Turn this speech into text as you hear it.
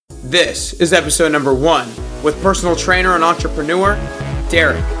This is episode number 1 with personal trainer and entrepreneur,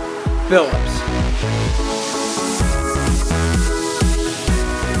 Derek Phillips.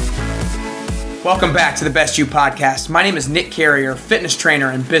 Welcome back to the Best You podcast. My name is Nick Carrier, fitness trainer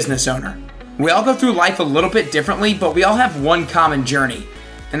and business owner. We all go through life a little bit differently, but we all have one common journey,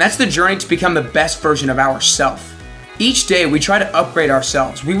 and that's the journey to become the best version of ourselves. Each day we try to upgrade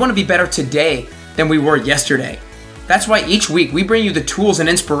ourselves. We want to be better today than we were yesterday. That's why each week we bring you the tools and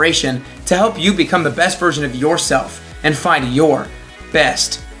inspiration to help you become the best version of yourself and find your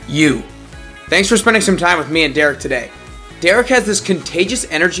best you. Thanks for spending some time with me and Derek today. Derek has this contagious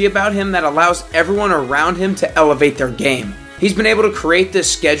energy about him that allows everyone around him to elevate their game. He's been able to create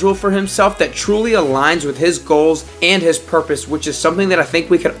this schedule for himself that truly aligns with his goals and his purpose, which is something that I think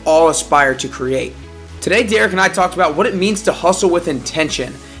we could all aspire to create. Today, Derek and I talked about what it means to hustle with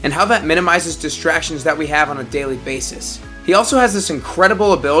intention and how that minimizes distractions that we have on a daily basis. He also has this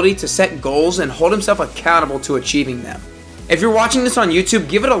incredible ability to set goals and hold himself accountable to achieving them. If you're watching this on YouTube,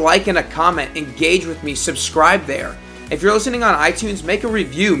 give it a like and a comment, engage with me, subscribe there. If you're listening on iTunes, make a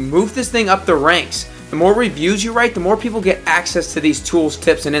review, move this thing up the ranks. The more reviews you write, the more people get access to these tools,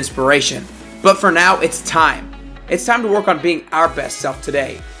 tips, and inspiration. But for now, it's time. It's time to work on being our best self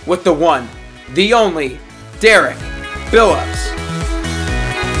today with the one, the only, Derek Phillips.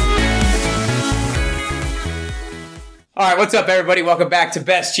 All right, what's up, everybody? Welcome back to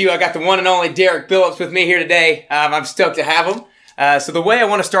Best You. I got the one and only Derek Phillips with me here today. I'm stoked to have him. So the way I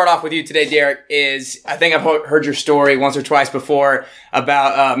want to start off with you today, Derek, is I think I've heard your story once or twice before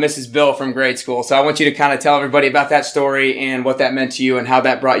about Mrs. Bill from grade school. So I want you to kind of tell everybody about that story and what that meant to you and how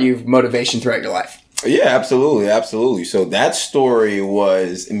that brought you motivation throughout your life. Yeah, absolutely. So that story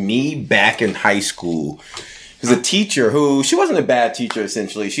was me back in high school. It was a teacher who, she wasn't a bad teacher,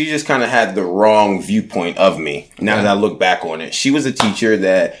 essentially. She just kind of had the wrong viewpoint of me. Now that I look back on it, she was a teacher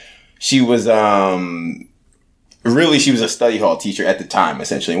that she was, really, she was a study hall teacher at the time,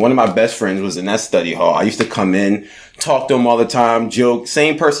 essentially. One of my best friends was in that study hall. I used to come in, talk to him all the time, joke,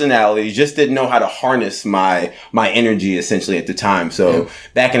 same personality, just didn't know how to harness my energy, essentially, at the time. So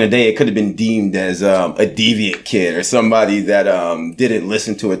back in the day, it could have been deemed as a deviant kid or somebody that didn't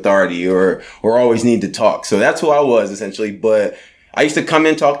listen to authority or always need to talk. So that's who I was, essentially. But I used to come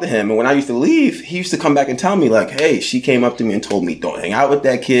in, talk to him, and when I used to leave, he used to come back and tell me, like, hey, she came up to me and told me, don't hang out with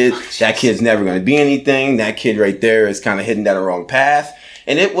that kid. That kid's never going to be anything. That kid right there is kind of heading down the wrong path.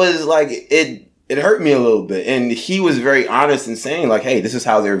 And it was like, it hurt me a little bit. And he was very honest in saying, like, hey, this is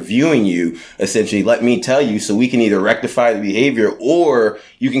how they're viewing you, essentially. Let me tell you so we can either rectify the behavior or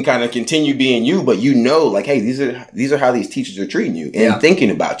you can kind of continue being you, but you know, like, hey, these are how these teachers are treating you and thinking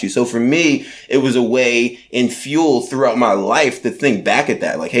about you. So for me, it was a way and fuel throughout my life to think back at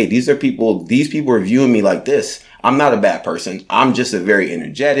that. Like, hey, these people are viewing me like this. I'm not a bad person. I'm just a very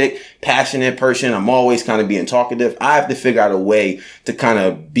energetic, passionate person. I'm always kind of being talkative. I have to figure out a way to kind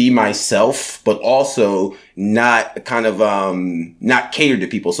of be myself, but also not kind of, not cater to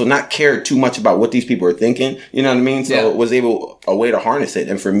people. So not care too much about what these people are thinking. You know what I mean? So it was a way to harness it.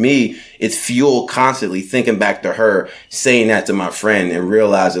 And for me, it's fuel constantly thinking back to her, saying that to my friend and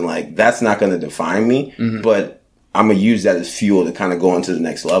realizing like, that's not going to define me, but I'm going to use that as fuel to kind of go into the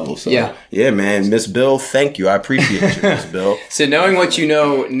next level. So, yeah, man, Miss Bill, thank you. I appreciate you, Miss Bill. So knowing what you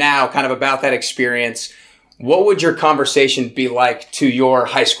know now kind of about that experience, what would your conversation be like to your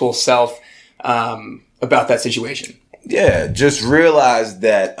high school self about that situation? Yeah, just realize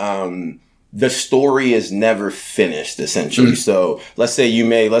that the story is never finished, essentially. So let's say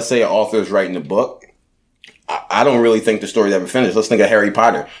an author is writing a book. I don't really think the story's ever finished. Let's think of Harry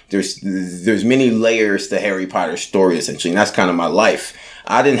Potter. There's many layers to Harry Potter's story, essentially, and that's kind of my life.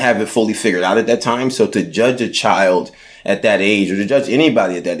 I didn't have it fully figured out at that time, so to judge a child at that age or to judge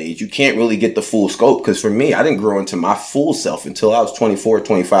anybody at that age, you can't really get the full scope, because for me, I didn't grow into my full self until I was 24,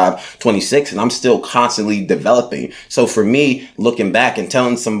 25, 26, and I'm still constantly developing. So for me, looking back and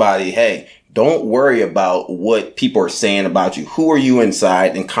telling somebody, hey, don't worry about what people are saying about you. Who are you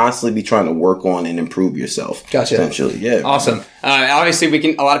inside? And constantly be trying to work on and improve yourself. Gotcha. Essentially, yeah. Awesome.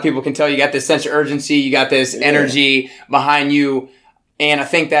 Obviously, a lot of people can tell you got this sense of urgency. You got this energy behind you. And I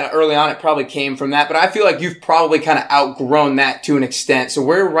think that early on, it probably came from that. But I feel like you've probably kind of outgrown that to an extent. So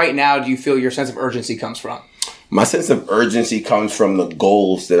where right now do you feel your sense of urgency comes from? My sense of urgency comes from the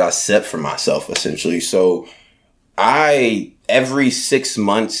goals that I set for myself, essentially. So every 6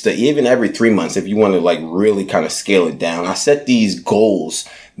 months to even every 3 months, if you want to like really kind of scale it down, I set these goals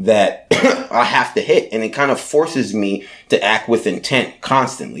that I have to hit, and it kind of forces me to act with intent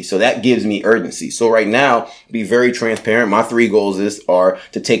constantly. So that gives me urgency. So right now, be very transparent. My 3 goals are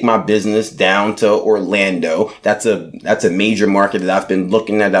to take my business down to Orlando. That's a major market that I've been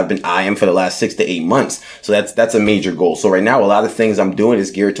looking at. I've been eyeing for the last 6 to 8 months. So that's a major goal. So right now, a lot of things I'm doing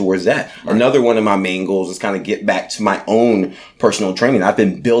is geared towards that. Right. Another one of my main goals is kind of get back to my own personal training. I've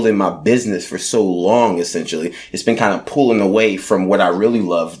been building my business for so long, essentially. It's been kind of pulling away from what I really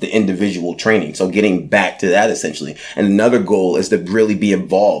love, the individual training. So getting back to that, essentially. And another goal is to really be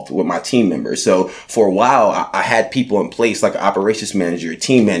involved with my team members. So for a while, I had people in place like an operations manager, a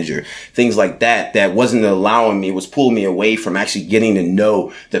team manager, things like that wasn't allowing me, was pulling me away from actually getting to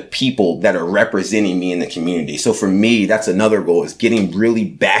know the people that are representing me in the community. So for me, that's another goal, is getting really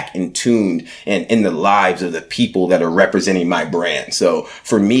back in tuned and in the lives of the people that are representing my brand. So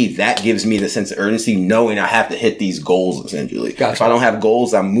for me, that gives me the sense of urgency, knowing I have to hit these goals, essentially. Gotcha. If I don't have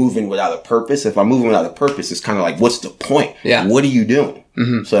goals, I'm moving without a purpose. If I'm moving without a purpose, it's kind of like, what's the point? Yeah. What are you doing?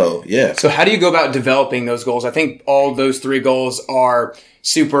 Mm-hmm. So, yeah. So how do you go about developing those goals? I think all those 3 goals are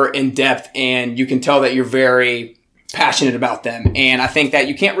super in depth, and you can tell that you're very passionate about them. And I think that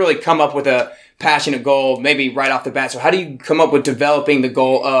you can't really come up with a passionate goal maybe right off the bat. So how do you come up with developing the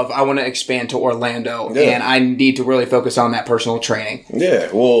goal of, I want to expand to Orlando and I need to really focus on that personal training? Yeah.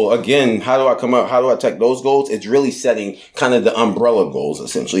 Well, again, how do I take those goals? It's really setting kind of the umbrella goals,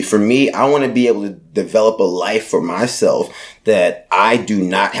 essentially. For me, I want to be able to develop a life for myself that I do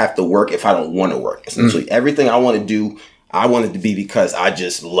not have to work if I don't want to work. Essentially, everything I want to do, I want it to be because I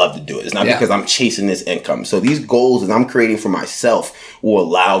just love to do it. It's not because I'm chasing this income. So these goals that I'm creating for myself will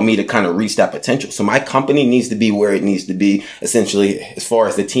allow me to kind of reach that potential. So my company needs to be where it needs to be. Essentially, as far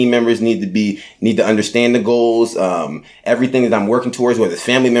as the team members need to understand the goals. Everything that I'm working towards, whether it's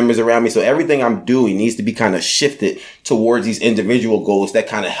family members around me. So everything I'm doing needs to be kind of shifted towards these individual goals that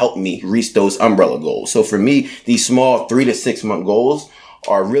kind of help me reach those umbrella goals. So for me, these small 3 to 6 month goals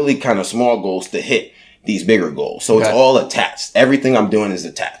are really kind of small goals to hit these bigger goals. So it's all attached. Everything I'm doing is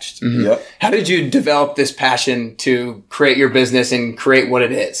attached. Mm-hmm. Yep. How did you develop this passion to create your business and create what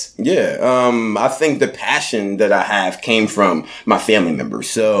it is? Yeah. I think the passion that I have came from my family members.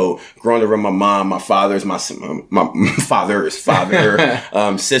 So growing up with my mom, my father's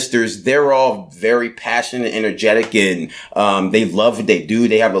father, sisters, they're all very passionate, energetic, and they love what they do.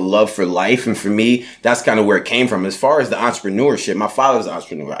 They have a love for life. And for me, that's kind of where it came from. As far as the entrepreneurship, my father's an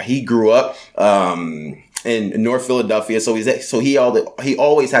entrepreneur. He grew up, in North Philadelphia. So he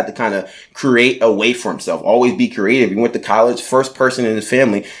always had to kind of create a way for himself, always be creative. He went to college, first person in his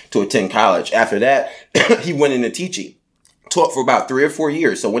family to attend college. After that, he went into teaching, taught for about 3 or 4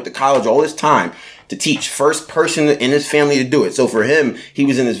 years. So went to college all this time to teach, first person in his family to do it. So for him, he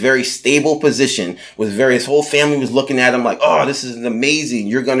was in this very stable position with his whole family was looking at him like, oh, this is amazing.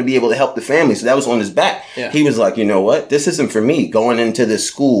 You're going to be able to help the family. So that was on his back. Yeah. He was like, you know what? This isn't for me going into this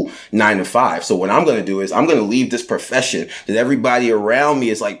school 9 to 5. So what I'm going to do is I'm going to leave this profession that everybody around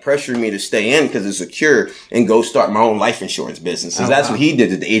me is like pressuring me to stay in because it's secure and go start my own life insurance business. So that's what he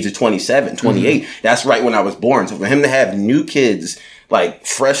did at the age of 27, 28. Mm-hmm. That's right when I was born. So for him to have new kids, like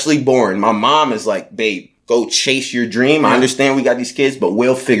freshly born, my mom is like, babe, go chase your dream. I understand we got these kids, but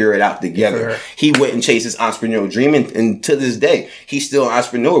we'll figure it out together. Sure. He went and chased his entrepreneurial dream. And to this day, he's still an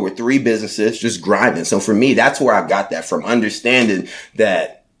entrepreneur with 3 businesses, just grinding. So for me, that's where I got that from, understanding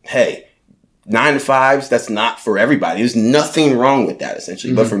that, hey, 9 to 5s, that's not for everybody. There's nothing wrong with that,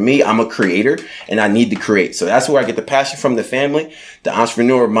 essentially. Mm-hmm. But for me, I'm a creator and I need to create. So that's where I get the passion from the family. The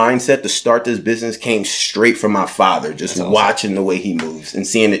entrepreneur mindset to start this business came straight from my father, just watching the way he moves and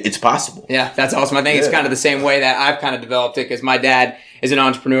seeing it's possible. Yeah, that's awesome. I think it's kind of the same way that I've kind of developed it because my dad is an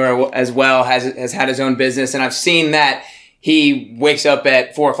entrepreneur as well, has had his own business. And I've seen that he wakes up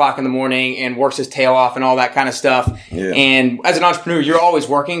at 4:00 in the morning and works his tail off and all that kind of stuff. Yeah. And as an entrepreneur, you're always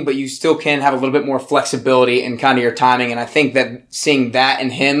working, but you still can have a little bit more flexibility in kind of your timing. And I think that seeing that in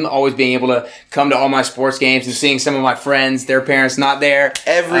him, always being able to come to all my sports games and seeing some of my friends, their parents not there.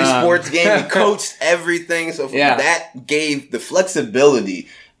 Every sports game, he coached everything. So that gave the flexibility.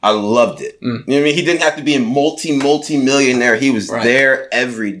 I loved it. You know what I mean? He didn't have to be a multi-millionaire. He was there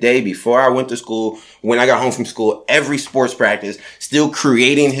every day before I went to school. When I got home from school, every sports practice, still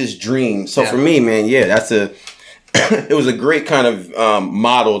creating his dream. So for me, man, it was a great kind of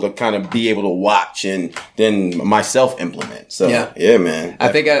model to kind of be able to watch and then myself implement. So yeah man. I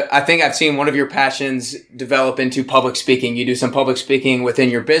think I've seen one of your passions develop into public speaking. You do some public speaking within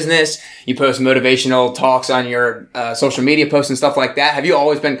your business. You post motivational talks on your social media posts and stuff like that. Have you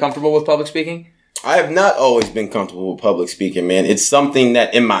always been comfortable with public speaking? I have not always been comfortable with public speaking, man. It's something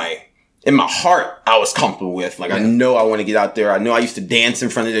that in my in my heart, I was comfortable with. Like, I know I want to get out there. I know I used to dance in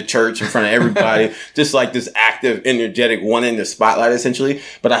front of the church, in front of everybody, just like this active, energetic, one in the spotlight, essentially.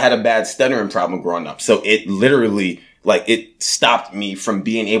 But I had a bad stuttering problem growing up. So it literally, like, it stopped me from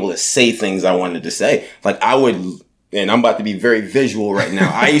being able to say things I wanted to say. Like, I would, and I'm about to be very visual right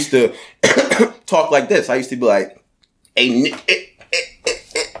now. I used to talk like this. I used to be like, hey, Nick,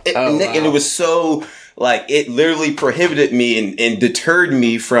 and it was so... Like, it literally prohibited me and deterred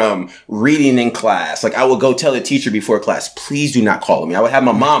me from reading in class. Like, I would go tell the teacher before class, please do not call on me. I would have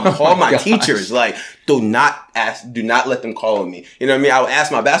my mom call my teachers, like, do not let them call on me. You know what I mean? I would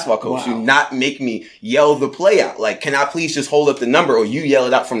ask my basketball coach, do not make me yell the play out. Like, can I please just hold up the number or you yell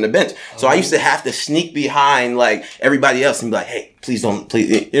it out from the bench? So I used to have to sneak behind, like, everybody else and be like, hey, please don't, please.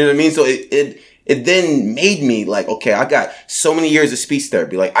 You know what I mean? So it then made me like, okay, I got so many years of speech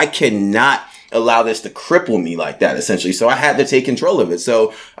therapy. Like, I cannot allow this to cripple me like that, essentially. So I had to take control of it.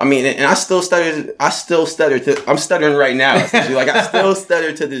 So, I mean, and I still stuttered. I'm stuttering right now, essentially. Like, I still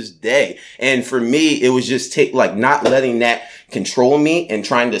stutter to this day. And for me, it was just not letting that control me and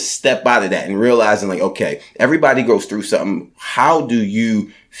trying to step out of that and realizing, like, okay, everybody goes through something. How do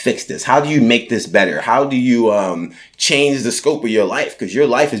you fix this? How do you make this better? How do you change the scope of your life? Because your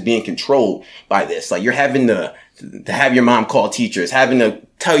life is being controlled by this. Like, you're having to have your mom call teachers, having to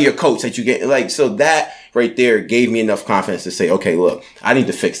tell your coach that you get, like, so that right there gave me enough confidence to say, okay, look, I need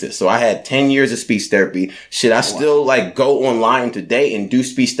to fix this. So I had 10 years of speech therapy. Should I still like go online today and do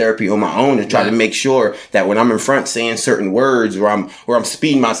speech therapy on my own to try to make sure that when I'm in front saying certain words or I'm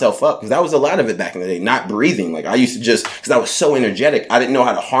speeding myself up? Because that was a lot of it back in the day, not breathing. Like, I used to just, because I was so energetic, I didn't know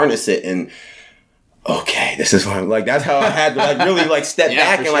how to harness it. And okay, this is what I'm like, that's how I had to like really like step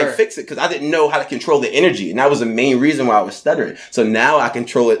back and like fix it, because I didn't know how to control the energy. And that was the main reason why I was stuttering. So now I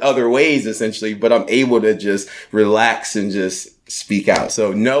control it other ways, essentially, but I'm able to just relax and just speak out.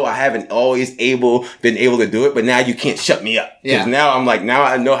 So no, I haven't always been able to do it, but now you can't shut me up. Because now I'm like, now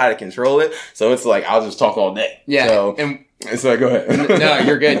I know how to control it. So it's like, I'll just talk all day. Yeah. So, so go ahead. No,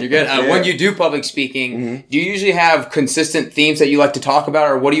 you're good. You're good. When you do public speaking, do you usually have consistent themes that you like to talk about,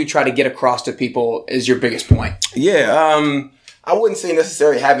 or what do you try to get across to people is your biggest point? Yeah. I wouldn't say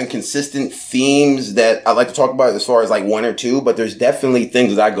necessarily having consistent themes that I like to talk about as far as like one or two, but there's definitely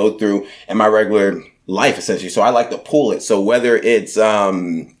things that I go through in my regular life, essentially. So I like to pull it. So whether it's,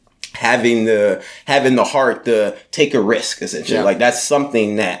 having the heart to take a risk, essentially, like that's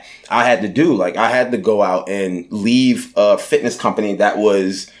something that I had to do. Like, I had to go out and leave a fitness company that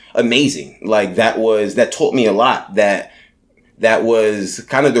was amazing. Like, that taught me a lot. That was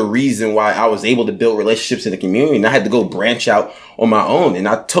kind of the reason why I was able to build relationships in the community. And I had to go branch out on my own. And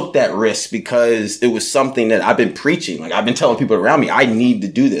I took that risk because it was something that I've been preaching. Like, I've been telling people around me, I need to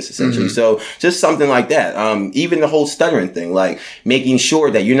do this, essentially. So just something like that. Even the whole stuttering thing, like making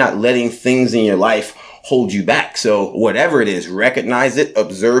sure that you're not letting things in your life hold you back. So whatever it is, recognize it,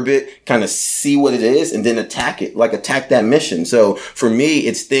 observe it, kind of see what it is, and then attack it, like attack that mission. So for me,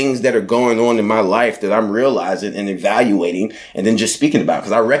 it's things that are going on in my life that I'm realizing and evaluating and then just speaking about,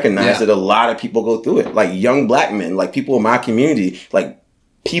 because I recognize that a lot of people go through it, like young black men, like people in my community, like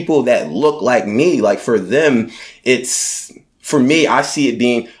people that look like me. Like, for them, for me, I see it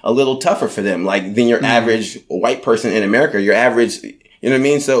being a little tougher for them, like than your average white person in America, your average. You know what I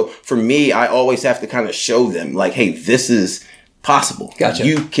mean? So for me, I always have to kind of show them like, hey, this is possible. Gotcha.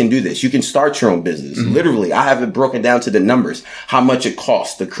 You can do this. You can start your own business. Literally, I have it broken down to the numbers, how much it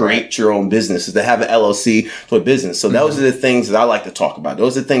costs to create your own business, to have an LLC for a business. So those are the things that I like to talk about.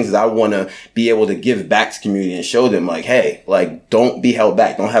 Those are the things that I want to be able to give back to the community and show them like, hey, like, don't be held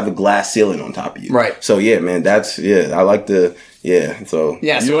back. Don't have a glass ceiling on top of you. Right. So yeah, man, I like to, so you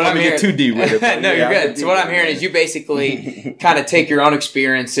don't want to get too deep with it. No, you're good. So what I'm hearing is you basically kind of take your own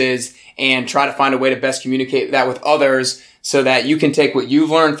experiences and try to find a way to best communicate that with others so that you can take what you've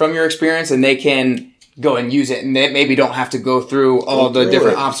learned from your experience and they can go and use it, and they maybe don't have to go through all the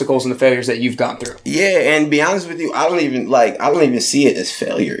different obstacles and the failures that you've gone through. Yeah, and be honest with you, I don't even see it as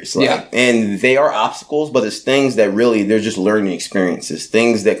failures. Like, and they are obstacles, but it's things that really, they're just learning experiences,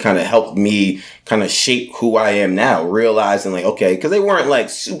 things that kind of helped me kind of shape who I am now, realizing like, okay, because they weren't like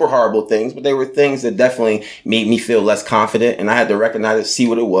super horrible things, but they were things that definitely made me feel less confident, and I had to recognize it, see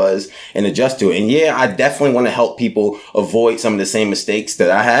what it was, and adjust to it. And yeah, I definitely want to help people avoid some of the same mistakes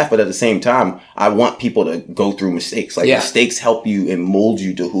that I have, but at the same time, I want people to go through mistakes. Like, mistakes help you and mold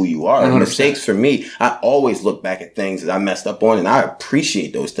you to who you are. 100%. Mistakes for me, I always look back at things that I messed up on, and I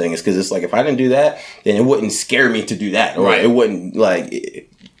appreciate those things, because it's like, if I didn't do that, then it wouldn't scare me to do that, or it wouldn't like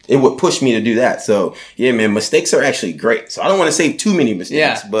it would push me to do that. So yeah, man, mistakes are actually great. So I don't want to say too many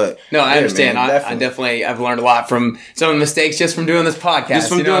mistakes, but no, I understand. Man, I definitely, I've learned a lot from some of the mistakes just from doing this podcast. Just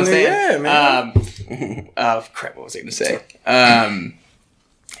from doing it, yeah, man. Crap, what was I going to say?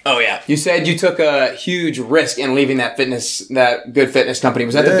 Oh yeah, you said you took a huge risk in leaving that good fitness company.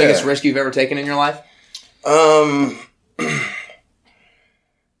 Was that the biggest risk you've ever taken in your life?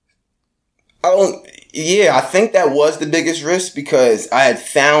 I think that was the biggest risk because I had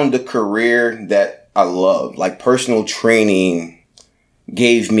found a career that I loved. Like personal training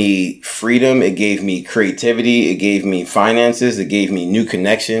gave me freedom. It gave me creativity. It gave me finances. It gave me new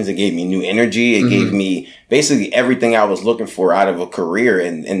connections. It gave me new energy. It gave me basically everything I was looking for out of a career.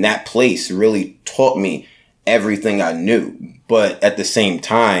 And that place really taught me everything I knew. But at the same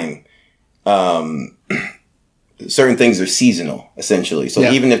time, certain things are seasonal, essentially. So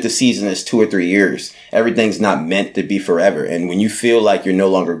even if the season is 2 or 3 years, everything's not meant to be forever. And when you feel like you're no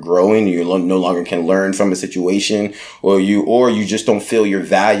longer growing, you no longer can learn from a situation, or you just don't feel your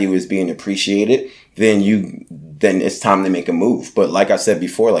value is being appreciated, then it's time to make a move. But like I said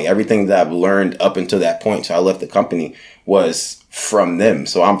before, like everything that I've learned up until that point, so I left the company, was from them.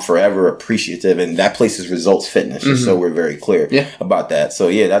 So I'm forever appreciative, and that place is Results Fitness, just so we're very clear about that. So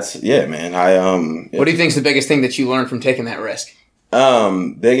man. What do you think is the biggest thing that you learned from taking that risk?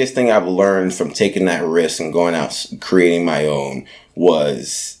 Biggest thing I've learned from taking that risk and going out creating my own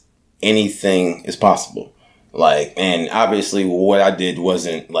was anything is possible. Like, and obviously what I did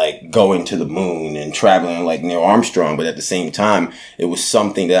wasn't like going to the moon and traveling like Neil Armstrong, but at the same time, it was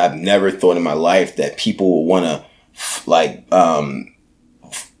something that I've never thought in my life that people would want to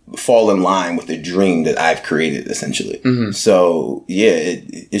fall in line with the dream that I've created, essentially. So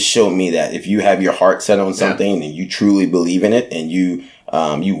it showed me that if you have your heart set on something and you truly believe in it and you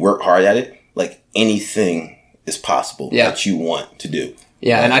work hard at it, like anything is possible that you want to do.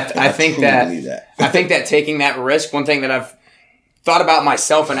 Yeah, and I think that I think that taking that risk, one thing that I've thought about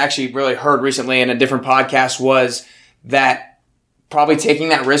myself and actually really heard recently in a different podcast was that probably taking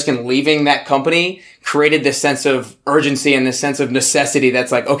that risk and leaving that company created this sense of urgency and this sense of necessity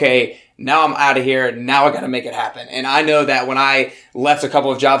that's like, okay, now I'm out of here. Now I got to make it happen. And I know that when I left a couple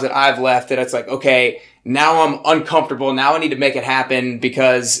of jobs that I've left, that it's like, okay, now I'm uncomfortable. Now I need to make it happen,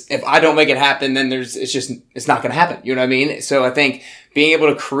 because if I don't make it happen, then it's not going to happen. You know what I mean? So I think being able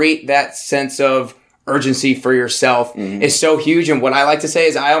to create that sense of urgency for yourself is so huge. And what I like to say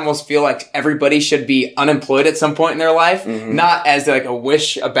is I almost feel like everybody should be unemployed at some point in their life, not as like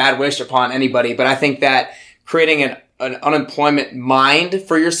a bad wish upon anybody. But I think that creating an unemployment mind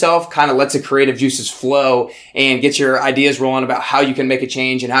for yourself kind of lets the creative juices flow and get your ideas rolling about how you can make a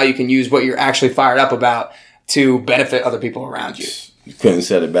change and how you can use what you're actually fired up about to benefit other people around you. You couldn't have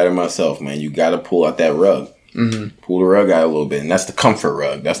said it better myself, man. You got to pull out that rug. Pull the rug out a little bit. And that's the comfort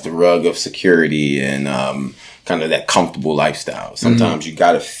rug. That's the rug of security and kind of that comfortable lifestyle. Sometimes you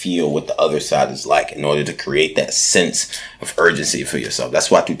got to feel what the other side is like in order to create that sense of urgency for yourself.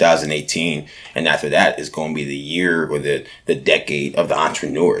 That's why 2018 and after that is going to be the year or the decade of the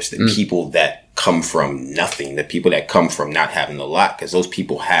entrepreneurs, the people that come from nothing, the people that come from not having a lot, because those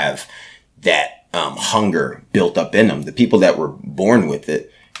people have that hunger built up in them. The people that were born with it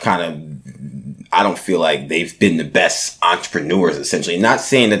kind of, I don't feel like they've been the best entrepreneurs, essentially. Not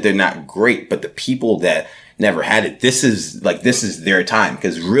saying that they're not great, but the people that never had it, this is their time.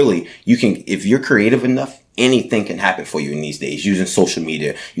 Because really, if you're creative enough, anything can happen for you in these days, using social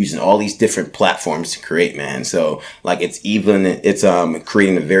media, using all these different platforms to create, man. So like it's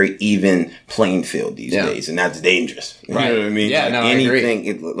creating a very even playing field these days, and that's dangerous. You know what I mean? Yeah,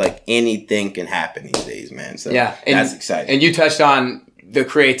 like anything can happen these days, man. So that's exciting. And you touched on the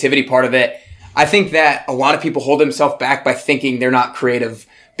creativity part of it. I think that a lot of people hold themselves back by thinking they're not creative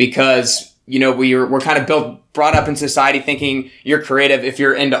because, you know, we're kind of brought up in society thinking you're creative if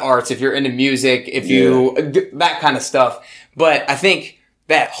you're into arts, if you're into music, that kind of stuff. But I think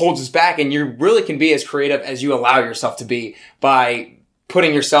that holds us back, and you really can be as creative as you allow yourself to be by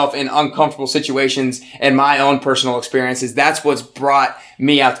putting yourself in uncomfortable situations. And my own personal experiences, that's what's brought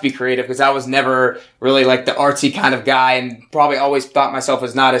me out to be creative, because I was never really like the artsy kind of guy, and probably always thought myself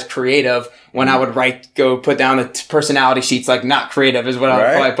as not as creative when I would put down the personality sheets, like not creative is what I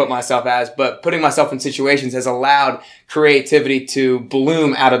would probably put myself as. But putting myself in situations has allowed creativity to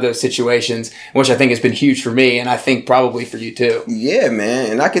bloom out of those situations, which I think has been huge for me, and I think probably for you too. Yeah,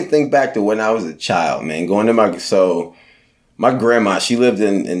 man. And I can think back to when I was a child, man, going to my grandma, she lived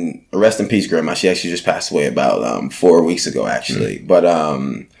in rest in peace, grandma. She actually just passed away about 4 weeks ago, actually. But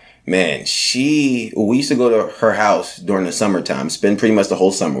man, we used to go to her house during the summertime, spend pretty much the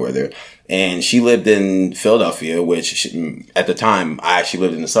whole summer with her. And she lived in Philadelphia, which at the time, I actually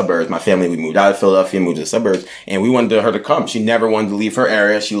lived in the suburbs. My family, we moved out of Philadelphia, moved to the suburbs, and we wanted her to come. She never wanted to leave her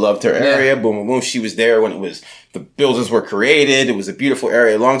area. She loved her area. Boom, boom, boom. She was there when the buildings were created. It was a beautiful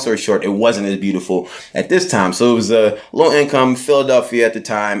area. Long story short, it wasn't as beautiful at this time. So it was a low income Philadelphia at the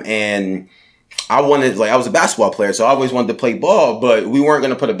time. And I was a basketball player, so I always wanted to play ball, but we weren't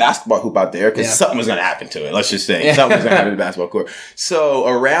going to put a basketball hoop out there because something was going to happen to it. Let's just say something was going to happen to the basketball court. So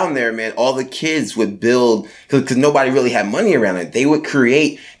around there, man, all the kids would build, because nobody really had money around it. They would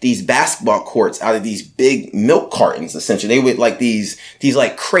create these basketball courts out of these big milk cartons, essentially. They would like these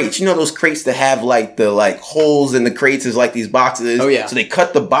like crates, those crates that have like the holes in the crates is like these boxes. Oh yeah. So they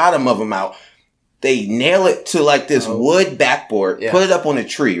cut the bottom of them out. They nail it to like this wood backboard, put it up on a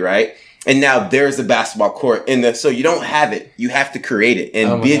tree, right? And now there's the basketball court so you don't have it. You have to create it.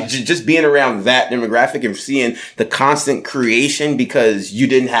 And just being around that demographic and seeing the constant creation because you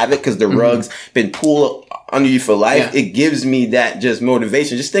didn't have it because the rug's been pulled under you for life. It gives me that just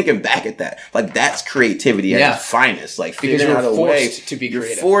motivation. Just thinking back at that. Like that's creativity at its finest. Like because you're forced to be creative.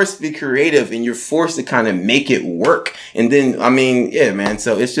 You're forced to be creative and you're forced to kind of make it work. And then, man.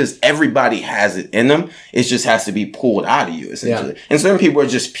 So it's just everybody has it in them. It just has to be pulled out of you essentially. And certain people are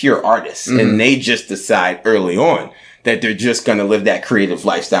just pure artists and they just decide early on that they're just going to live that creative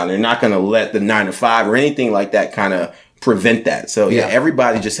lifestyle. They're not going to let the 9-to-5 or anything like that kind of prevent that. So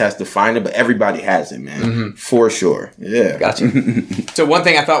everybody just has to find it, but everybody has it, man. For sure. Yeah. Gotcha. So one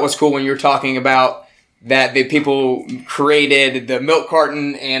thing I thought was cool when you were talking about that the people created the milk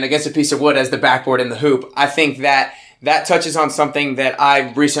carton and I guess a piece of wood as the backboard and the hoop. I think that touches on something that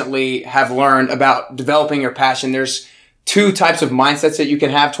I recently have learned about developing your passion. There's two types of mindsets that you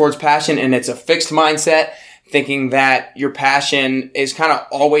can have towards passion, and it's a fixed mindset, thinking that your passion is kind of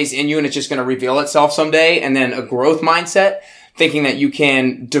always in you and it's just going to reveal itself someday. And then a growth mindset, thinking that you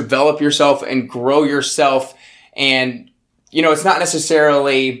can develop yourself and grow yourself. And, it's not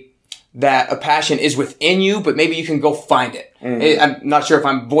necessarily that a passion is within you, but maybe you can go find it. I'm not sure if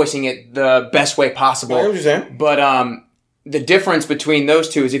I'm voicing it the best way possible. I understand. But the difference between those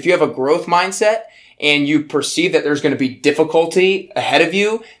two is if you have a growth mindset, and you perceive that there's going to be difficulty ahead of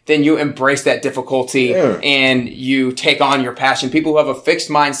you, then you embrace that difficulty and you take on your passion. People who have a fixed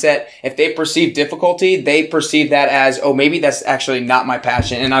mindset, if they perceive difficulty, they perceive that as, maybe that's actually not my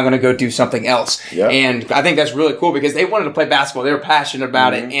passion and I'm going to go do something else. Yep. And I think that's really cool because they wanted to play basketball. They were passionate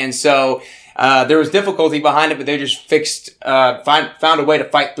about it. And so there was difficulty behind it, but they just found a way to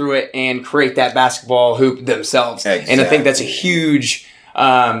fight through it and create that basketball hoop themselves. Exactly. And I think that's a huge,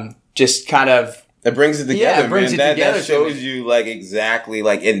 just kind of, it brings it together, man. That shows you exactly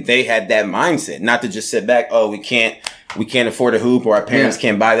and they had that mindset, not to just sit back. We can't afford a hoop, or our parents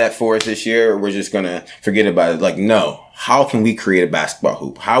can't buy that for us this year, or we're just gonna forget about it. No, how can we create a basketball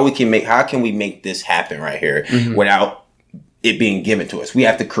hoop? How can we make this happen right here without it being given to us? We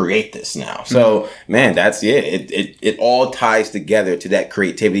have to create this now. So, man, that's it all ties together to that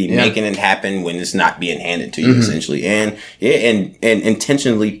creativity, making it happen when it's not being handed to you, essentially. And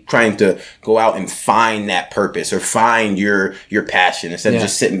intentionally trying to go out and find that purpose or find your passion instead of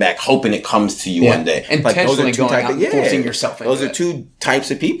just sitting back hoping it comes to you one day. Intentionally going out and forcing yourself into those are two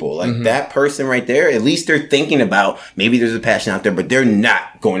types of people. That person right there, at least they're thinking about maybe there's a passion out there, but they're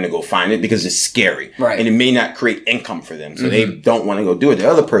not going to go find it because it's scary. Right. And it may not create income for them. So they don't want to go do it. The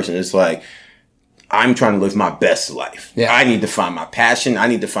other person is I'm trying to live my best life. Yeah. I need to find my passion. I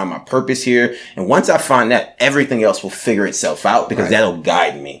need to find my purpose here. And once I find that, everything else will figure itself out because that'll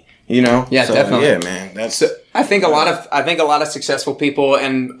guide me. Yeah, so, definitely. Yeah, man. I think a lot of successful people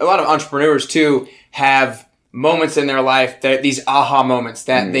and a lot of entrepreneurs too have moments in their life that these aha moments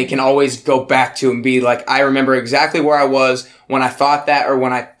that they can always go back to and be like, I remember exactly where I was when I thought that or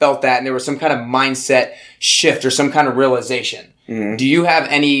when I felt that, and there was some kind of mindset shift or some kind of realization. Do you have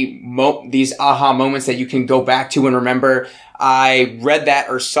any these aha moments that you can go back to and remember, I read that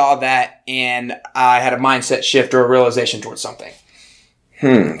or saw that and I had a mindset shift or a realization towards something?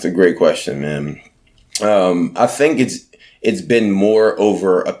 It's a great question, man. I think it's been more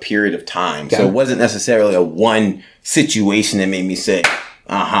over a period of time. Okay. So it wasn't necessarily a one situation that made me say,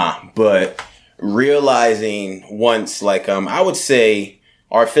 but realizing once, I would say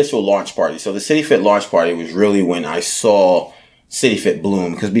our official launch party. So the CityFit launch party was really when I saw CityFit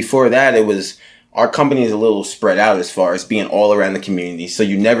bloom. Because before that, it was, our company is a little spread out as far as being all around the community. So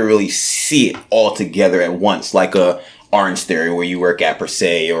you never really see it all together at once, like a Orange Theory, where you work at Per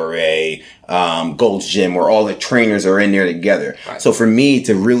Se, or a Gold's Gym, where all the trainers are in there together. Right. So for me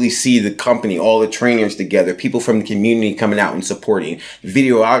to really see the company, all the trainers together, people from the community coming out and supporting,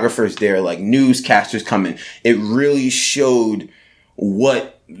 videographers there, like newscasters coming, it really showed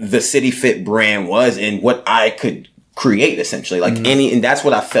what the CityFit brand was and what I could create, essentially. Like and that's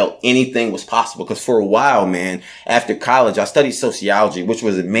what I felt, anything was possible. Because for a while, man, after college, I studied sociology, which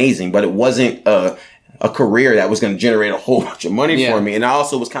was amazing, but it wasn't a career that was going to generate a whole bunch of money for me. And I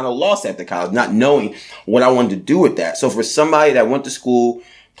also was kind of lost after college, not knowing what I wanted to do with that. So for somebody that went to school,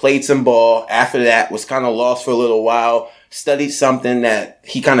 played some ball, after that was kind of lost for a little while, studied something that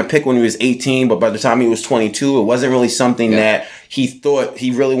he kind of picked when he was 18, but by the time he was 22, it wasn't really something that he thought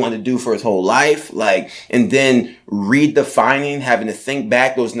he really wanted to do for his whole life. Like, and then redefining, having to think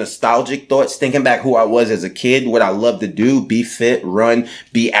back those nostalgic thoughts, thinking back who I was as a kid, what I loved to do, be fit, run,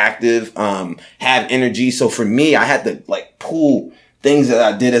 be active, have energy. So for me, I had to like pull things that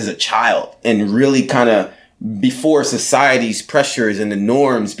I did as a child and really kind of, before society's pressures and the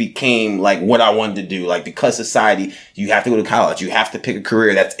norms became like what I wanted to do, like because society, you have to go to college, you have to pick a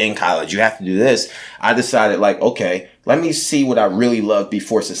career that's in college, you have to do this. I decided like, okay, let me see what I really love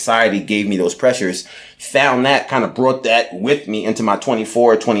before society gave me those pressures. Found that, kind of brought that with me into my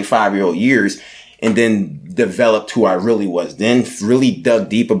 24, 25-year-old years, and then developed who I really was. Then really dug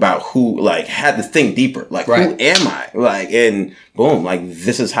deep about who, like, had to think deeper. Like, who am I? Like, and boom, like,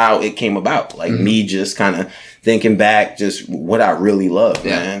 this is how it came about. Like, me just kind of thinking back, just what I really love,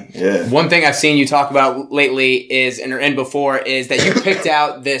 man. Yeah. One thing I've seen you talk about lately is, and before, is that you picked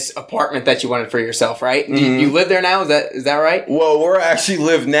out this apartment that you wanted for yourself, right? You live there now? Is that right? Well, where I actually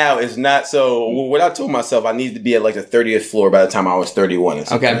live now is not so. What I told myself, I needed to be at like the 30th floor by the time I was 31 or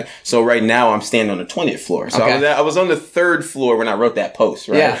something. Okay. So right now I'm standing on the 20th floor. So I was on the 3rd floor when I wrote that post,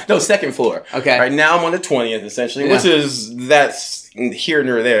 right? Yeah. No, 2nd floor. Okay. Right now I'm on the 20th essentially, which is, that's here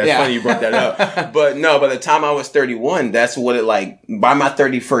nor there. That's funny you brought that up. But no, by the time I was 31, that's what it like, by my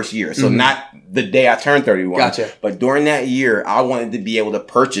 31st year. So not the day I turned 31. Gotcha. But during that year, I wanted to be able to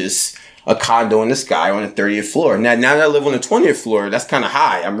purchase a condo in the sky on the 30th floor. Now that I live on the 20th floor, that's kind of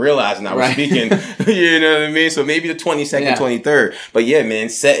high. I'm realizing I was speaking, you know what I mean? So maybe the 22nd, 23rd. But yeah, man,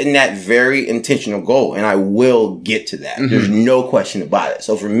 setting that very intentional goal, and I will get to that. There's no question about it.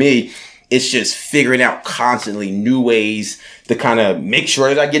 So for me, it's just figuring out constantly new ways to kind of make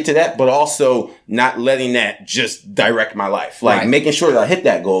sure that I get to that, but also not letting that just direct my life. Like making sure that I hit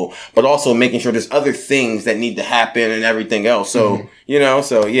that goal, but also making sure there's other things that need to happen and everything else. So, you know,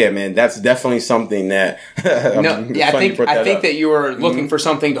 so yeah, man, that's definitely something that, I think that you were looking for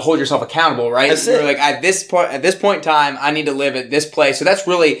something to hold yourself accountable, right? That's You're like, at this point in time, I need to live at this place. So that's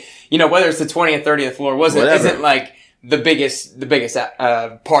really, you know, whether it's the 20th, 30th floor, isn't like the biggest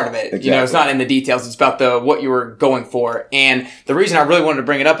part of it. Exactly. You know, it's not in the details. It's about what you were going for. And the reason I really wanted to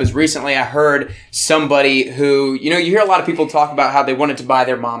bring it up is recently I heard somebody who, you know, you hear a lot of people talk about how they wanted to buy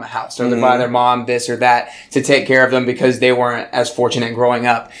their mom a house or they buy their mom this or that to take care of them because they weren't as fortunate growing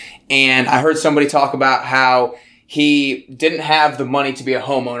up. And I heard somebody talk about how he didn't have the money to be a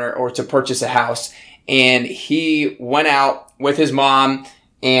homeowner or to purchase a house. And he went out with his mom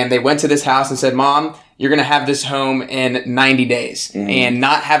and they went to this house and said, "Mom, you're going to have this home in 90 days. And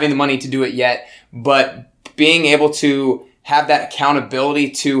not having the money to do it yet, but being able to have that accountability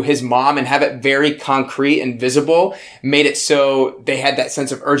to his mom and have it very concrete and visible made it so they had that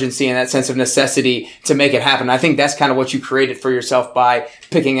sense of urgency and that sense of necessity to make it happen. I think that's kind of what you created for yourself by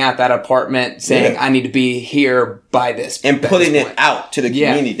picking out that apartment, saying, I need to be here by this. And putting it out to the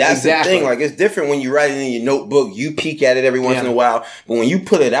community. That's the thing. Like, it's different when you write it in your notebook. You peek at it every once in a while. But when you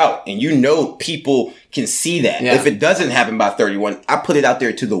put it out and you know people can see that. If it doesn't happen by 31, I put it out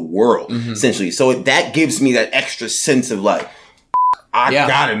there to the world, essentially. So that gives me that extra sense of like, I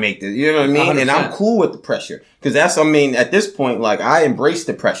gotta make this. You know what I mean? 100%. And I'm cool with the pressure. Cause that's, I mean, at this point, like, I embrace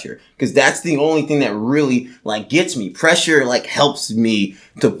the pressure. Cause that's the only thing that really, like, gets me. Pressure, like, helps me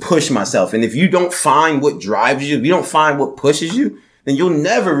to push myself. And if you don't find what drives you, if you don't find what pushes you, then you'll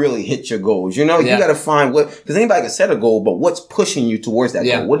never really hit your goals. You know, you got to find because anybody can set a goal, but what's pushing you towards that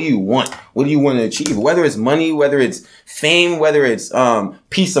goal? What do you want? What do you want to achieve? Whether it's money, whether it's fame, whether it's,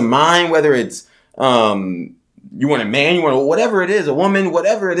 peace of mind, whether it's, you want a man, you want whatever it is, a woman,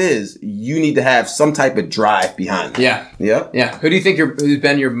 whatever it is, you need to have some type of drive behind it. Yeah. Who do you think who's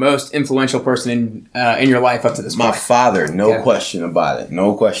been your most influential person in your life up to this point? My father, no question about it.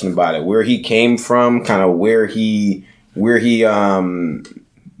 No question about it. Where he came from, kind of where he came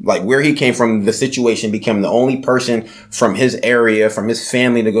from, the situation, became the only person from his area, from his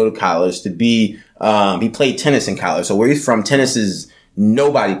family to go to college, to be, he played tennis in college. So where he's from, tennis is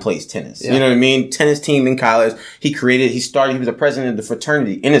nobody plays tennis. You know what I mean? Tennis team in college. He was the president of the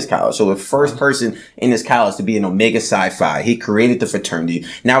fraternity in his college. So the first person in his college to be an Omega Psi Phi. He created the fraternity.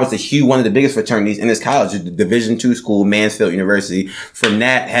 Now it's one of the biggest fraternities in his college, the Division II school, Mansfield University. From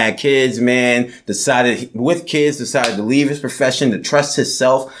that, had kids, man, decided to leave his profession, to trust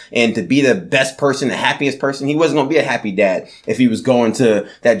himself, and to be the best person, the happiest person. He wasn't going to be a happy dad if he was going to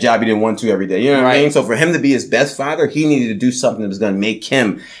that job he didn't want to every day. You know what I mean? So for him to be his best father, he needed to do something that was going to make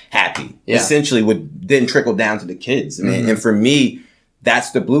him happy. Essentially would then trickle down to the kids. And for me,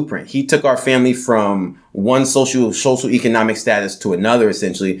 that's the blueprint. He took our family from one social economic status to another,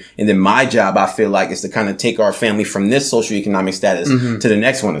 essentially. And then my job, I feel like, is to kind of take our family from this social economic status to the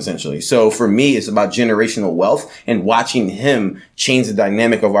next one, essentially. So for me, it's about generational wealth and watching him change the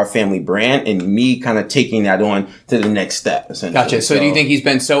dynamic of our family brand, and me kind of taking that on to the next step, essentially. Gotcha. So do you think he's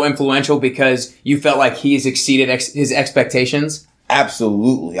been so influential because you felt like he's exceeded his expectations?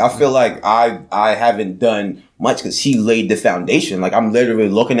 Absolutely. I feel like I haven't done much because he laid the foundation. Like, I'm literally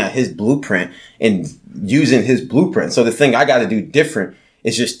looking at his blueprint and using his blueprint. So the thing I got to do different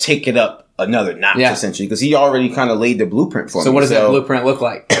is just take it up another notch, essentially, because he already kind of laid the blueprint for me. So what does that blueprint look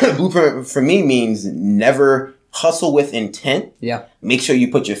like? Blueprint for me means never hustle with intent. Yeah. Make sure you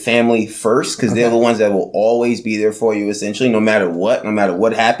put your family first, because they're the ones that will always be there for you, essentially, no matter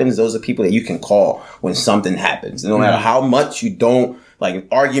what happens. Those are people that you can call when something happens. And no matter how much you don't, like,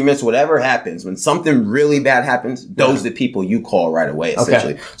 arguments, whatever happens, when something really bad happens, those are the people you call right away,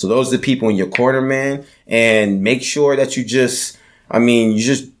 essentially. So those are the people in your corner, man. And make sure that you just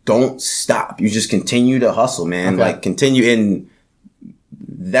don't stop. You just continue to hustle, man. Like, continue in.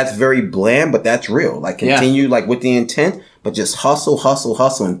 That's very bland, but that's real. Like, continue like with the intent, but just hustle,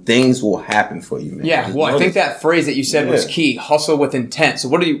 and things will happen for you, man. Yeah. Just I think that phrase that you said was key. Hustle with intent. So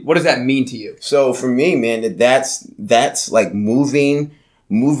what does that mean to you? So for me, man, that's like moving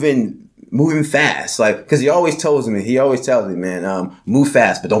fast. Like, cause he always tells me, man, move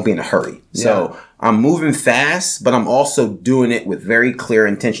fast, but don't be in a hurry. So I'm moving fast, but I'm also doing it with very clear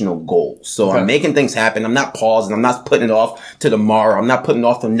intentional goals. So I'm making things happen. I'm not pausing. I'm not putting it off to tomorrow. I'm not putting it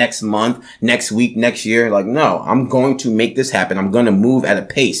off to next month, next week, next year. Like, no, I'm going to make this happen. I'm going to move at a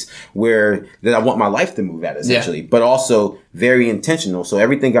pace that I want my life to move at, essentially, but also very intentional. So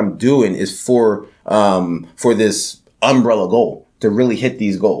everything I'm doing is for this umbrella goal to really hit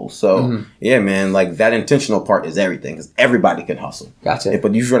these goals. So yeah, man, like, that intentional part is everything, because everybody can hustle. Gotcha.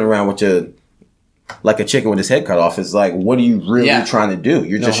 But you run around with like a chicken with his head cut off. It's like, what are you really trying to do?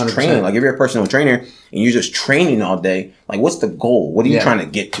 You're just 100%. Training. Like, if you're a personal trainer and you're just training all day, like, what's the goal? What are you trying to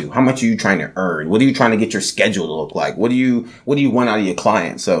get to? How much are you trying to earn? What are you trying to get your schedule to look like? What do you want out of your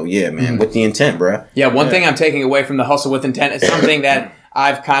clients? So yeah, man, with the intent, bro. Yeah. One thing I'm taking away from the hustle with intent is something that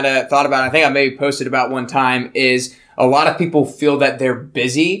I've kind of thought about. I think I maybe posted about one time, is a lot of people feel that they're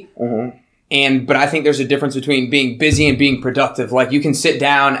busy. But I think there's a difference between being busy and being productive. Like, you can sit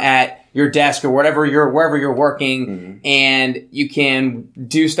down at your desk or wherever you're working, and you can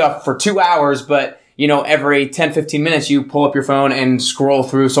do stuff for 2 hours, but every 10, 15 minutes you pull up your phone and scroll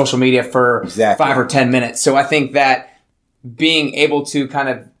through social media for 5 or 10 minutes. So I think that being able to kind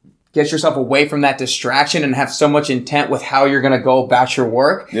of get yourself away from that distraction and have so much intent with how you're going to go about your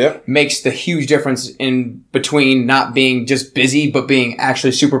work makes the huge difference in between not being just busy, but being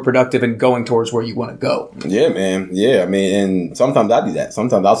actually super productive and going towards where you want to go. Yeah, man. Yeah. I mean, and sometimes I do that.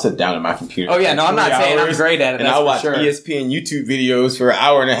 Sometimes I'll sit down at my computer. Oh yeah. No, I'm not saying I'm great at it. And I'll watch ESPN YouTube videos for an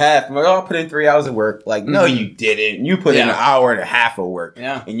hour and a half. I'm like, I'll put in 3 hours of work. Like, no, you didn't. You put in an hour and a half of work.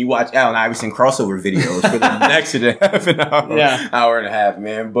 Yeah. And you watch Allen Iverson crossover videos for the next half an hour. Yeah. Hour and a half,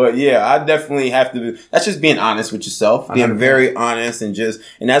 man. But yeah, I definitely have to. That's just being honest with yourself, being very honest, and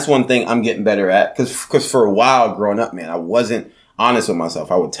that's one thing I'm getting better at. Because for a while growing up, man, I wasn't honest with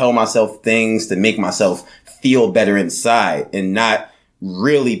myself. I would tell myself things to make myself feel better inside, and not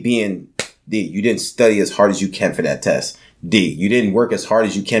really being. D, you didn't study as hard as you can for that test. D, you didn't work as hard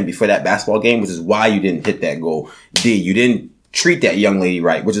as you can before that basketball game, which is why you didn't hit that goal. D, you didn't treat that young lady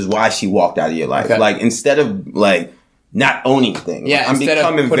right, which is why she walked out of your life. Like, instead of like. Not owning things. Yeah, I'm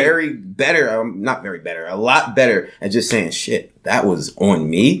becoming a lot better at just saying, shit, that was on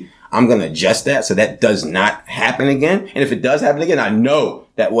me. I'm going to adjust that so that does not happen again. And if it does happen again, I know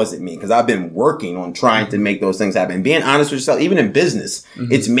that wasn't me, because I've been working on trying to make those things happen. Being honest with yourself, even in business,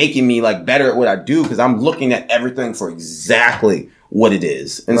 it's making me like better at what I do, because I'm looking at everything for exactly what it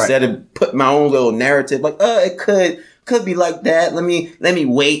is, instead of putting my own little narrative like, it could be like that. Let me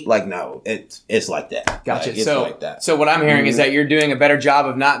wait. Like, no, it's like that. Gotcha. Like, it's like that. So what I'm hearing is that you're doing a better job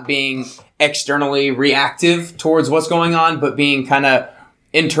of not being externally reactive towards what's going on, but being kind of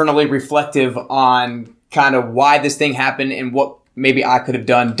internally reflective on kind of why this thing happened and what maybe I could have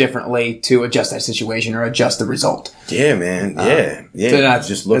done differently to adjust that situation or adjust the result. Yeah, man. Yeah. So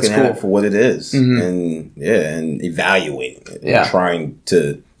just looking at it for what it is, and evaluating it, and trying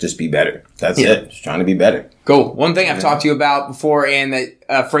to just be better. That's it. Just trying to be better. Cool. One thing I've talked to you about before, and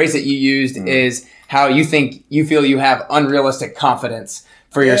the phrase that you used is how you feel you have unrealistic confidence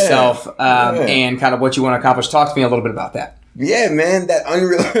for yourself, and kind of what you want to accomplish. Talk to me a little bit about that. Yeah, man, that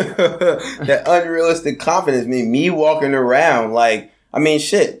unrealistic confidence, me walking around like, I mean,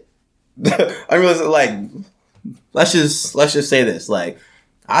 shit. Unrealistic, like, let's just say this, like,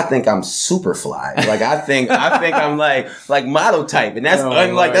 I think I'm super fly. Like, I think I'm like model type, and that's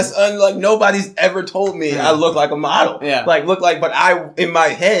unlike nobody's ever told me I look like a model. Yeah, but I in my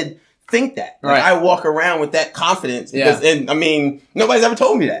head think that. Like, I walk around with that confidence because, and I mean, nobody's ever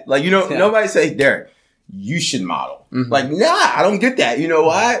told me that. Like, nobody say, Derek, you should model. Like, nah, I don't get that. You know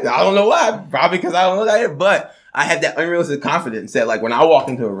why? I don't know why. Probably because I don't look like it. But I have that unrealistic confidence that, like, when I walk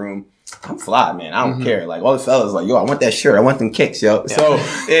into a room, I'm fly, man. I don't care. Like, all the fellas like, yo, I want that shirt. I want them kicks, yo. Yeah. So,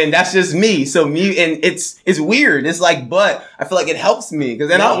 and that's just me. So and it's weird. It's like, but I feel like it helps me because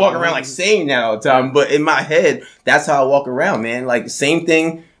then I don't walk around like saying that all the time. But in my head, that's how I walk around, man. Like, same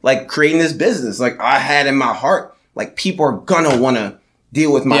thing, like creating this business. Like, I had in my heart, like, people are gonna want to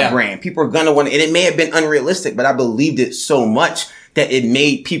deal with my brand. People are gonna want to, and it may have been unrealistic, but I believed it so much that it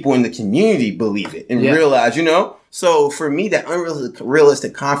made people in the community believe it and realize, So for me, that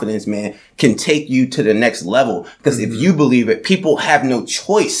unrealistic confidence, man, can take you to the next level. Because if you believe it, people have no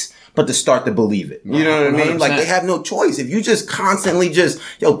choice but to start to believe it. You know what I mean? 100%. Like, they have no choice. If you just constantly this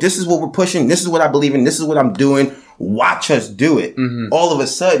is what we're pushing. This is what I believe in. This is what I'm doing. Watch us do it. All of a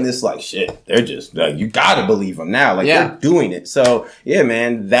sudden, it's like, shit, they're just, like, you gotta believe them now. Like, they're doing it. So, yeah,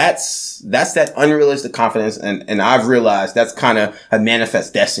 man, that's that unrealistic confidence. And I've realized that's kind of a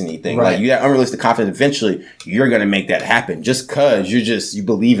manifest destiny thing. Right. Like, you have unrealistic confidence. Eventually, you're going to make that happen just because you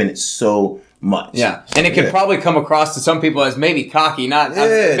believe in it so much. Yeah. And it can probably come across to some people as maybe cocky, not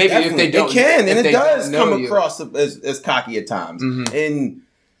maybe definitely. If they don't. It can, and it does come across as cocky at times.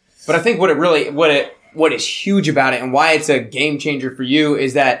 But I think what is huge about it and why it's a game changer for you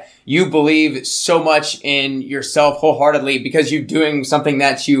is that you believe so much in yourself wholeheartedly because you're doing something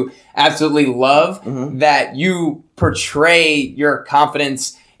that you absolutely love, that you portray your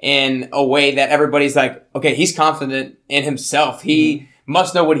confidence in a way that everybody's like, okay, he's confident in himself. He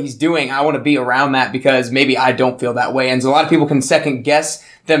must know what he's doing. I want to be around that because maybe I don't feel that way. And so a lot of people can second guess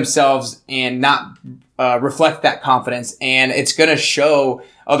themselves and not reflect that confidence. And it's going to show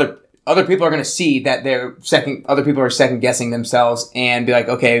other people are going to see that other people are second guessing themselves and be like,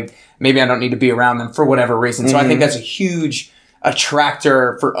 okay, maybe I don't need to be around them for whatever reason. So I think that's a huge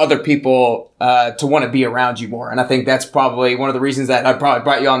attractor for other people to want to be around you more. And I think that's probably one of the reasons that I probably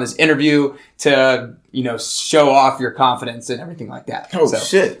brought you on this interview to, show off your confidence and everything like that. Oh,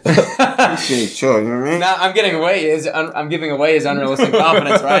 shit. Appreciate you, you know what I mean? Now, I'm giving away his unrealistic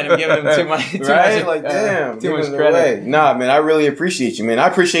confidence, right? I'm giving him too much credit. Nah, man, I really appreciate you, man. I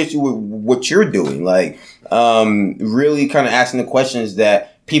appreciate you with what you're doing. Like, really kind of asking the questions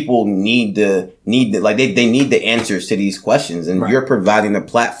that people need they need the answers to these questions, and you're providing a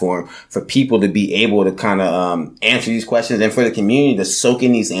platform for people to be able to kind of answer these questions and for the community to soak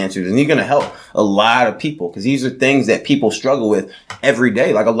in these answers. And you're going to help a lot of people because these are things that people struggle with every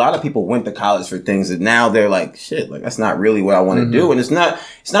day. Like, a lot of people went to college for things that now they're like, shit, like, that's not really what I want to do. And it's not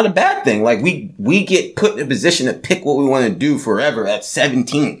a bad thing. Like, we get put in a position to pick what we want to do forever at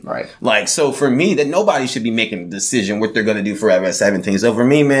 17. Right. Like, so for me, that nobody should be making a decision what they're going to do forever at 17. So for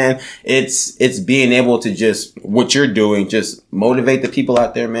me, man, it's being able to just, what you're doing, just motivate the people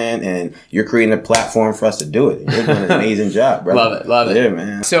out there, man. And you're creating a platform for us to do it. You're doing an amazing job, bro. Love it. Yeah,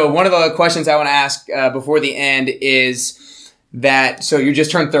 man. So one of the questions I want to ask before the end is that, so you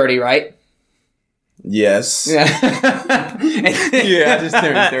just turned 30, right? Yes. Yeah. I just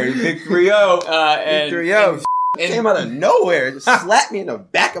turned 30. Big 3-0. Big 3-0. Came out of nowhere. Just slapped me in the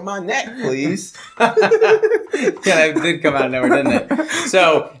back of my neck, please. Yeah, it did come out of nowhere, didn't it?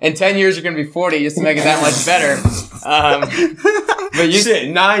 So, in 10 years, you're going to be 40 just to make it that much better. But you said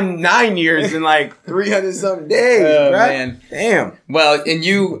 9 years in like 300 something days, right? Man. Damn. Well, and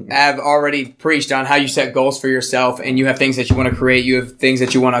you have already preached on how you set goals for yourself, and you have things that you want to create, you have things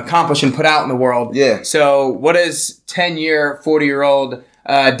that you want to accomplish and put out in the world. Yeah. So, what does 10-year, 40-year-old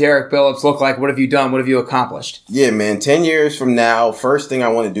Derek Billups look like? What have you done? What have you accomplished? Yeah, man. 10 years from now, first thing I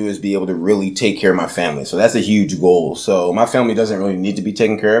want to do is be able to really take care of my family. So that's a huge goal. So my family doesn't really need to be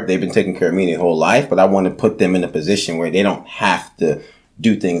taken care of. They've been taking care of me their whole life, but I want to put them in a position where they don't have to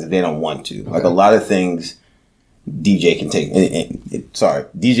do things if they don't want to. Okay. Like, a lot of things DJ can take. Sorry,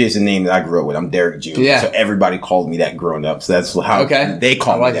 DJ is the name that I grew up with. I'm Derek Jr. Yeah. So everybody called me that growing up. So that's how they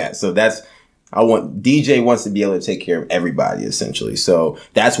call me that. So that's. DJ wants to be able to take care of everybody, essentially. So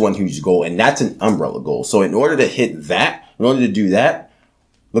that's one huge goal, and that's an umbrella goal. So in order to hit that, in order to do that,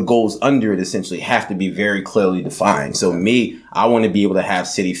 the goals under it essentially have to be very clearly defined. So I want to be able to have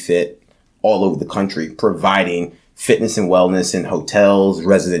City Fit all over the country, providing fitness and wellness in hotels,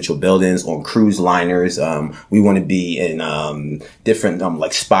 residential buildings, on cruise liners. We want to be in different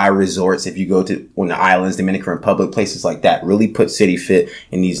like spa resorts. If you go to on the islands, Dominican Republic, places like that, really put City Fit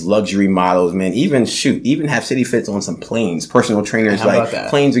in these luxury models, man. Even have City Fits on some planes. Personal trainers,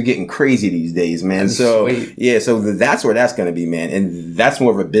 planes are getting crazy these days, man. So that's where that's going to be, man. And that's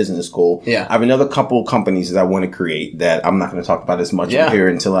more of a business goal. Yeah. I have another couple companies that I want to create that I'm not going to talk about as much here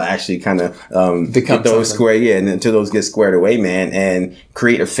until I actually kind of get those square. Yeah. And until those get squared away, man, and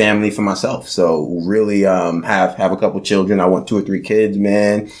create a family for myself. So really have a couple children. I want 2 or 3 kids,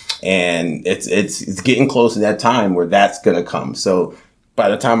 man. And it's getting close to that time where that's gonna come. So by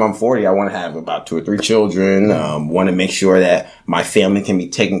the time I'm 40, I want to have about 2 or 3 children. Want to make sure that my family can be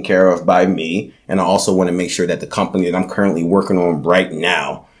taken care of by me. And I also want to make sure that the company that I'm currently working on right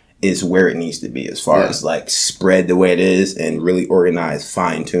now is where it needs to be as far as like spread the way it is and really organized,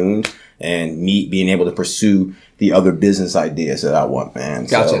 fine-tuned, and me being able to pursue the other business ideas that I want, man.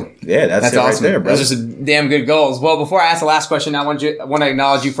 Gotcha. So, yeah, that's it awesome. Right there, bro. Those are some damn good goals. Well, before I ask the last question, I want to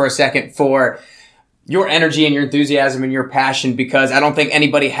acknowledge you for a second for your energy and your enthusiasm and your passion, because I don't think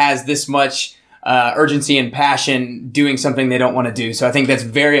anybody has this much urgency and passion doing something they don't want to do. So I think that's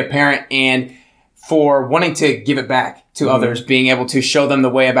very apparent. And for wanting to give it back to others, being able to show them the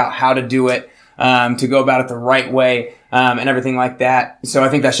way about how to do it, to go about it the right way, and everything like that. So I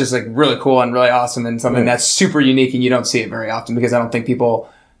think that's just like really cool and really awesome and something that's super unique, and you don't see it very often because I don't think people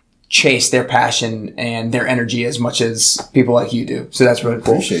chase their passion and their energy as much as people like you do. So that's really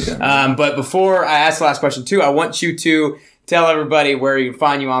cool. Appreciate that. But before I ask the last question too, I want you to tell everybody where you can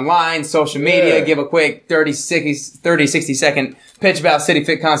find you online, social media, give a quick 30, 60 second pitch about City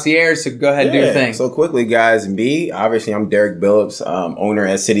Fit Concierge. So go ahead and do your thing. So quickly, guys, obviously I'm Derek Billups, owner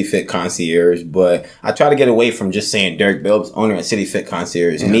at City Fit Concierge, but I try to get away from just saying Derek Billups, owner at City Fit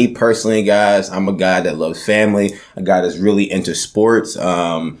Concierge. Me personally, guys, I'm a guy that loves family, a guy that's really into sports.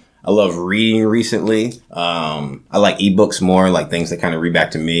 I love reading recently. I like ebooks more, like things that kind of read back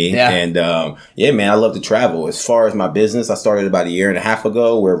to me. Yeah. And, man, I love to travel. As far as my business, I started about 1.5 years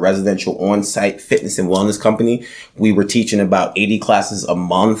ago. We're a residential on-site fitness and wellness company. We were teaching about 80 classes a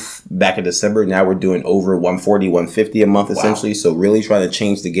month back in December. Now we're doing over 140, 150 a month, essentially. Wow. So really trying to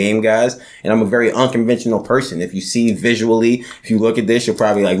change the game, guys. And I'm a very unconventional person. If you see visually, if you look at this, you'll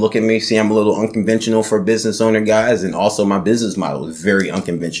probably like, look at me, see I'm a little unconventional for a business owner, guys. And also my business model is very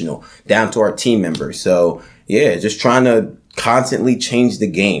unconventional, down to our team members. So yeah, just trying to constantly change the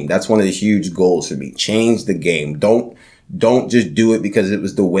game. That's one of the huge goals for me. Change the game. Don't just do it because it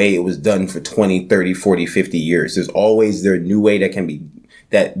was the way it was done for 20, 30, 40, 50 years. There's a new way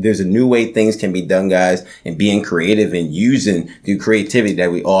there's a new way things can be done, guys, and being creative and using the creativity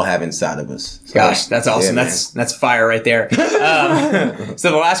that we all have inside of us. So, gosh, that's awesome. Yeah, that's fire right there.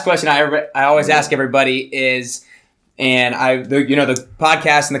 So the last question I always ask everybody is, and the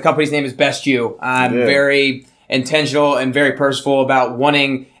podcast and the company's name is Best You. I'm very intentional and very purposeful about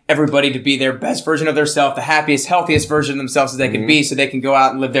wanting everybody to be their best version of themselves, the happiest, healthiest version of themselves as they can be, so they can go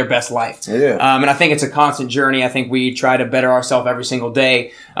out and live their best life. Yeah. And I think it's a constant journey. I think we try to better ourselves every single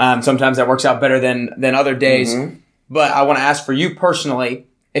day. Sometimes that works out better than other days. But I want to ask for you personally,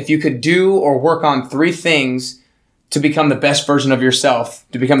 if you could do or work on 3 things to become the best version of yourself,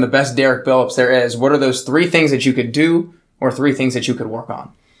 to become the best Derek Billups there is, what are those 3 things that you could do or 3 things that you could work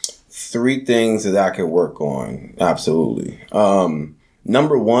on? 3 things that I could work on. Absolutely.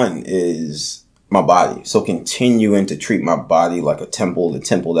 Number 1 is my body. So continuing to treat my body like a temple, the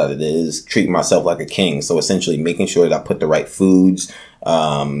temple that it is, treating myself like a king. So essentially making sure that I put the right foods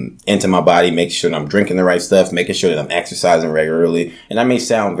into my body, making sure that I'm drinking the right stuff, making sure that I'm exercising regularly. And that may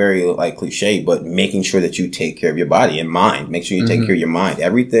sound very like cliche, but making sure that you take care of your body and mind. Make sure you take care of your mind.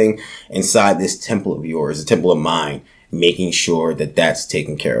 Everything inside this temple of yours, the temple of mind, making sure that that's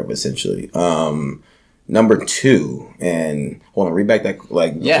taken care of, essentially. Number 2, and hold on, read back that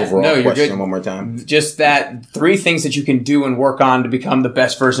overall question one more time. Just that 3 things that you can do and work on to become the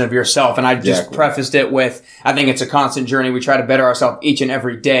best version of yourself. And I just prefaced it with, I think it's a constant journey. We try to better ourselves each and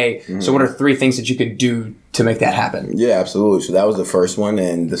every day. So what are 3 things that you could do to make that happen? Yeah, absolutely. So that was the first one.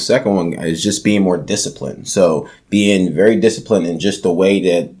 And the second one is just being more disciplined. So being very disciplined in just the way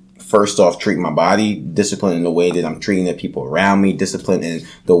that first off treat my body, discipline in the way that I'm treating the people around me, discipline in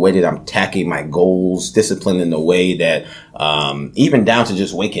the way that I'm attacking my goals, discipline in the way that, even down to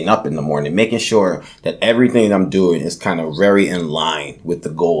just waking up in the morning, making sure that everything that I'm doing is kind of very in line with the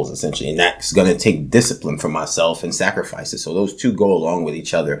goals, essentially. And that's going to take discipline for myself and sacrifices. So those two go along with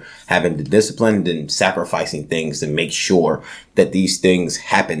each other, having the discipline and then sacrificing things to make sure that these things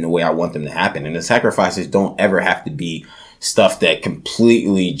happen the way I want them to happen. And the sacrifices don't ever have to be stuff that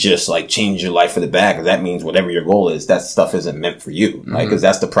completely just like change your life for the bad, because that means whatever your goal is, that stuff isn't meant for you, right? Because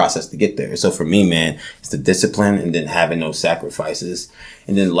that's the process to get there. So for me, man, it's the discipline and then having those sacrifices.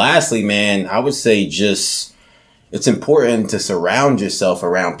 And then lastly, man, I would say just it's important to surround yourself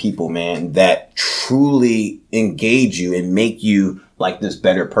around people, man, that truly engage you and make you like this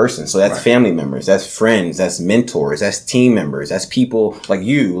better person. So that's family members, that's friends, that's mentors, that's team members, that's people like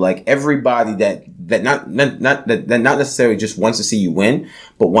you, like everybody that not necessarily just wants to see you win,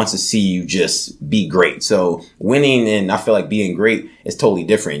 but wants to see you just be great. So winning, and I feel like being great is totally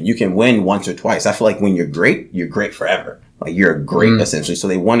different. You can win once or twice. I feel like when you're great forever. Like you're great, essentially. So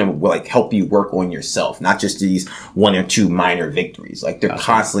they want to like help you work on yourself, not just these one or two minor victories. Like they're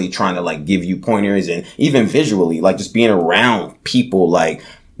constantly trying to like give you pointers, and even visually, like just being around people like,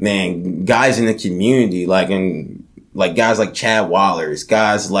 man, guys in the community, like, and like guys like Chad Wallers,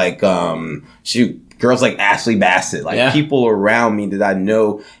 guys like, girls like Ashley Bassett, like people around me that I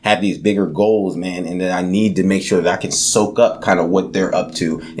know have these bigger goals, man, and that I need to make sure that I can soak up kind of what they're up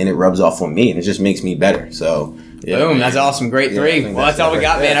to, and it rubs off on me and it just makes me better. So yeah, boom, man. That's awesome. Great three. Well, that's all we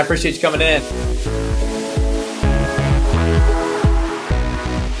got, man. I appreciate you coming in.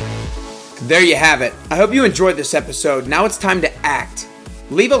 There you have it. I hope you enjoyed this episode. Now it's time to act.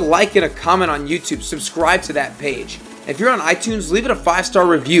 Leave a like and a comment on YouTube. Subscribe to that page. If you're on iTunes, leave it a 5-star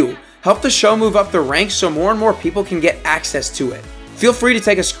review. Help the show move up the ranks so more and more people can get access to it. Feel free to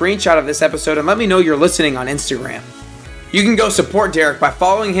take a screenshot of this episode and let me know you're listening on Instagram. You can go support Derek by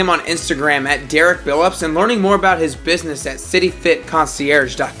following him on Instagram at Derek Billups and learning more about his business at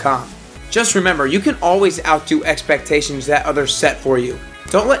cityfitconcierge.com. Just remember, you can always outdo expectations that others set for you.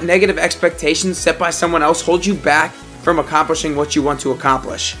 Don't let negative expectations set by someone else hold you back from accomplishing what you want to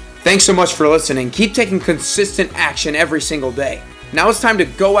accomplish. Thanks so much for listening. Keep taking consistent action every single day. Now it's time to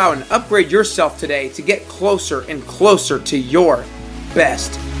go out and upgrade yourself today to get closer and closer to your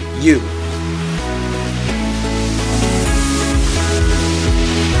best you.